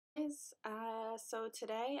guys. So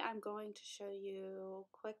today I'm going to show you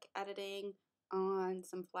quick editing on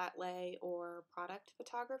some flat lay or product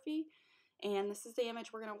photography. And this is the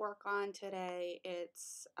image we're going to work on today.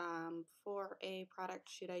 It's for a product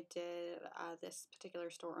shoot I did. This particular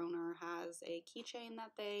store owner has a keychain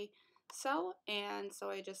that they sell, and so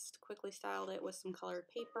I just quickly styled it with some colored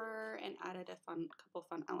paper and added a couple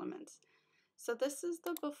fun elements. So this is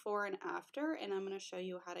the before and after, and I'm going to show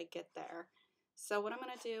you how to get there. So what I'm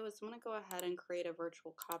going to do is I'm going to go ahead and create a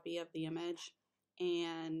virtual copy of the image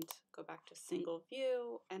and go back to single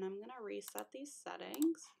view, and I'm going to reset these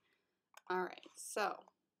settings. Alright, so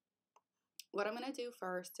what I'm going to do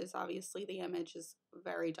first is, obviously the image is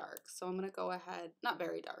very dark, so I'm going to go ahead, not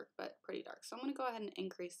very dark, but pretty dark, so I'm going to go ahead and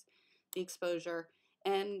increase the exposure.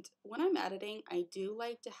 And when I'm editing, I do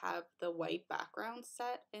like to have the white background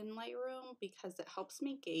set in Lightroom because it helps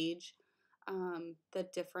me gauge the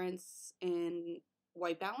difference in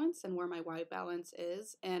white balance and where my white balance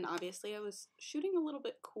is. And obviously I was shooting a little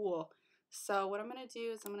bit cool, so what I'm going to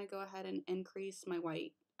do is I'm going to go ahead and increase my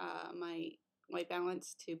white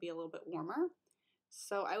balance to be a little bit warmer.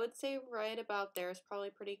 So I would say right about there is probably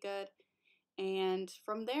pretty good. And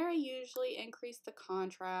from there, I usually increase the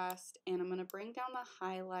contrast, and I'm going to bring down the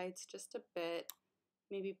highlights just a bit,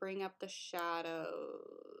 maybe bring up the shadows,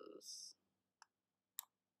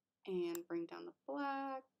 and bring down the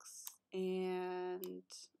blacks, and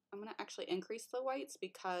I'm going to actually increase the whites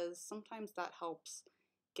because sometimes that helps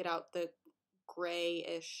get out the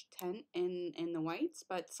grayish tint in the whites,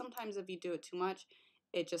 but sometimes if you do it too much,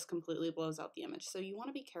 it just completely blows out the image. So you want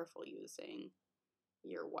to be careful using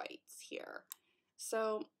your whites here.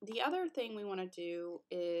 So the other thing we want to do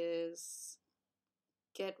is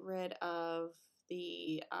get rid of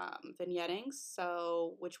the vignetting,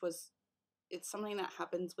 it's something that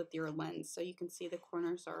happens with your lens. So you can see the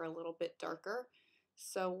corners are a little bit darker.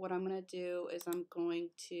 So what I'm going to do is I'm going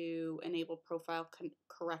to enable profile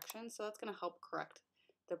correction. So that's going to help correct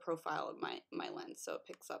the profile of my lens, so it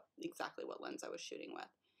picks up exactly what lens I was shooting with.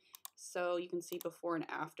 So you can see before and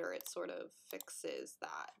after, it sort of fixes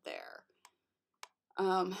that there.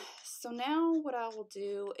 So now what I will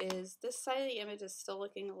do is, this side of the image is still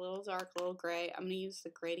looking a little dark, a little gray. I'm going to use the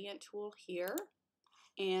gradient tool here,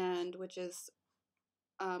 and which is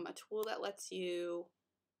a tool that lets you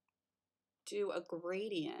do a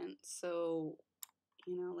gradient. So,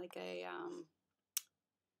 you know,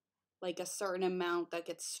 like a certain amount that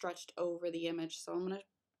gets stretched over the image. So I'm going to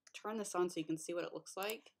turn this on so you can see what it looks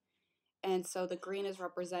like. And so the green is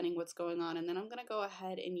representing what's going on, and then I'm going to go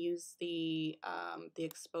ahead and use the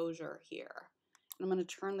exposure here. And I'm going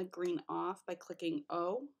to turn the green off by clicking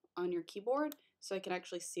O on your keyboard so I can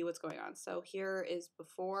actually see what's going on. So here is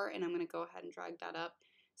before, and I'm going to go ahead and drag that up.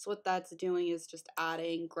 So what that's doing is just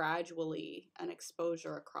adding gradually an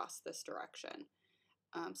exposure across this direction.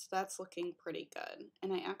 So that's looking pretty good.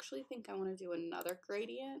 And I actually think I want to do another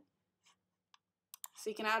gradient.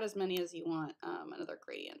 So you can add as many as you want, another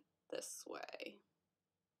gradient this way.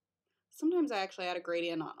 Sometimes I actually add a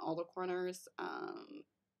gradient on all the corners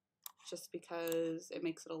just because it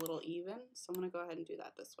makes it a little even. So I'm going to go ahead and do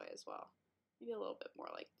that this way as well. Maybe a little bit more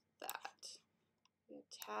like that. Maybe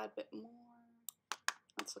a tad bit more.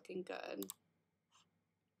 That's looking good.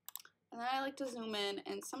 And then I like to zoom in,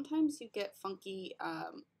 and sometimes you get funky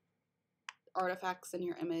artifacts in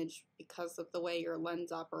your image because of the way your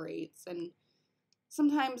lens operates, and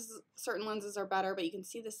sometimes certain lenses are better, but you can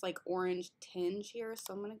see this like orange tinge here,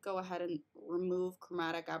 so I'm going to go ahead and remove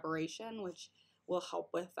chromatic aberration, which will help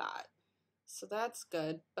with that. So that's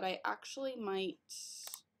good, but I actually might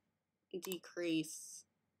decrease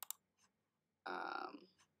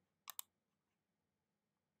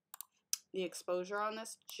the exposure on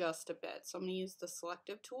this just a bit. So I'm going to use the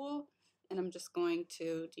selective tool, and I'm just going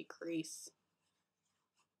to decrease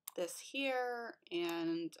this here,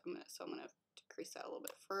 and I'm going to decrease that a little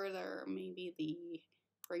bit further, maybe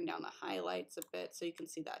bring down the highlights a bit so you can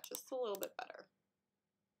see that just a little bit better.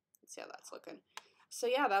 Let's see how that's looking. So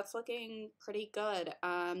yeah, that's looking pretty good.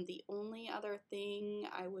 The only other thing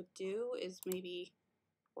I would do is maybe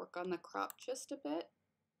work on the crop just a bit.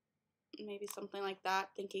 Maybe something like that,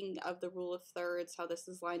 thinking of the rule of thirds, how this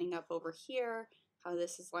is lining up over here, how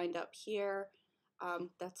this is lined up here.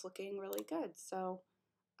 That's looking really good. So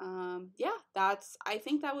yeah, I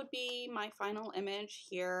think that would be my final image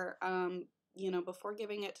here. You know, before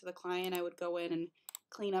giving it to the client, I would go in and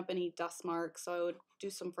clean up any dust marks, so I would do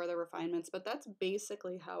some further refinements, but that's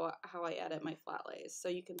basically how I edit my flat lays. So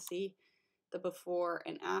you can see the before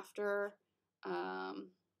and after,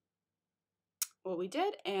 what we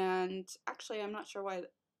did, and actually I'm not sure why,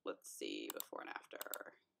 let's see, before and after.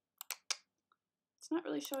 It's not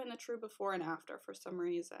really showing the true before and after for some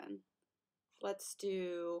reason. Let's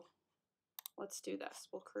do this.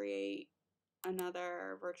 We'll create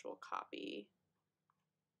another virtual copy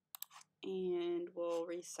and we'll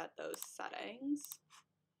reset those settings.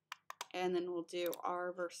 And then we'll do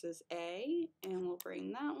R versus A and we'll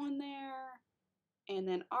bring that one there. And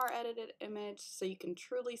then our edited image so you can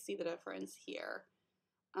truly see the difference here.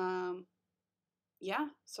 Yeah,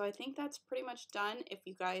 so I think that's pretty much done. If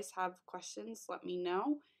you guys have questions, let me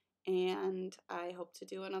know. And I hope to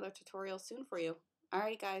do another tutorial soon for you. All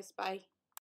right, guys, bye.